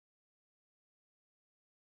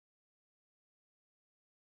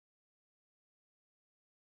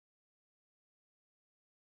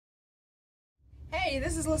Hey,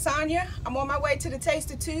 this is Lasagna. I'm on my way to the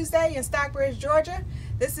Taste of Tuesday in Stockbridge, Georgia.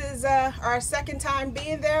 This is our second time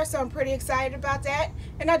being there, so I'm pretty excited about that.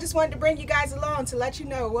 And I just wanted to bring you guys along to let you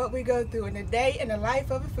know what we go through in a day in the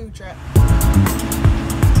life of a food truck.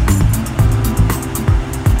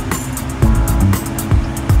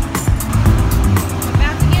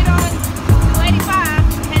 About to get on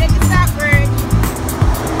 285, headed to Stockbridge.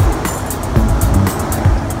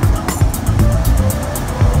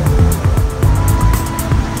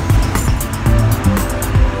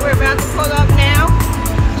 About to pull up now.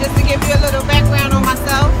 Just to give you a little background on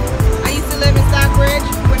myself, I used to live in Stockbridge.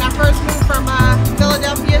 When I first moved from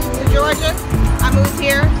Philadelphia to Georgia, I moved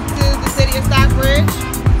here to the city of Stockbridge.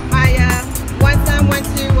 My one son went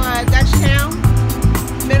to Dutchtown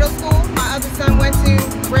Middle School. My other son went to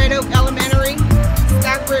Red Oak Elementary.